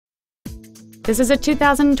This is a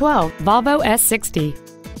 2012 Volvo S60.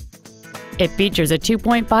 It features a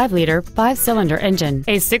 2.5-liter, 5-cylinder engine,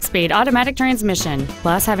 a 6-speed automatic transmission.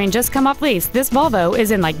 Plus, having just come off lease, this Volvo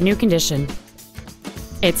is in like new condition.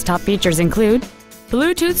 Its top features include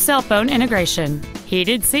Bluetooth cell phone integration,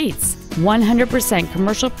 heated seats, 100%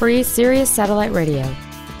 commercial-free Sirius satellite radio,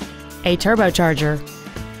 a turbocharger,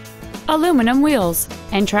 aluminum wheels,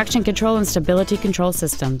 and traction control and stability control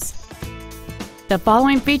systems. The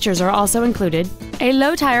following features are also included: a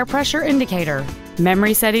low tire pressure indicator,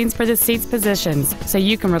 memory settings for the seat's positions so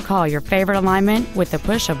you can recall your favorite alignment with the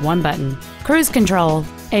push of one button, cruise control,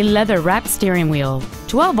 a leather-wrapped steering wheel,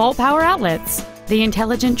 12-volt power outlets, the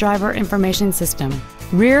intelligent driver information system,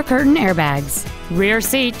 rear curtain airbags, rear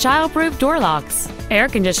seat child-proof door locks, air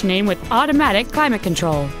conditioning with automatic climate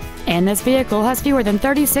control, and this vehicle has fewer than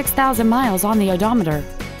 36,000 miles on the odometer.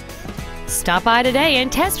 Stop by today and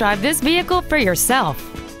test drive this vehicle for yourself.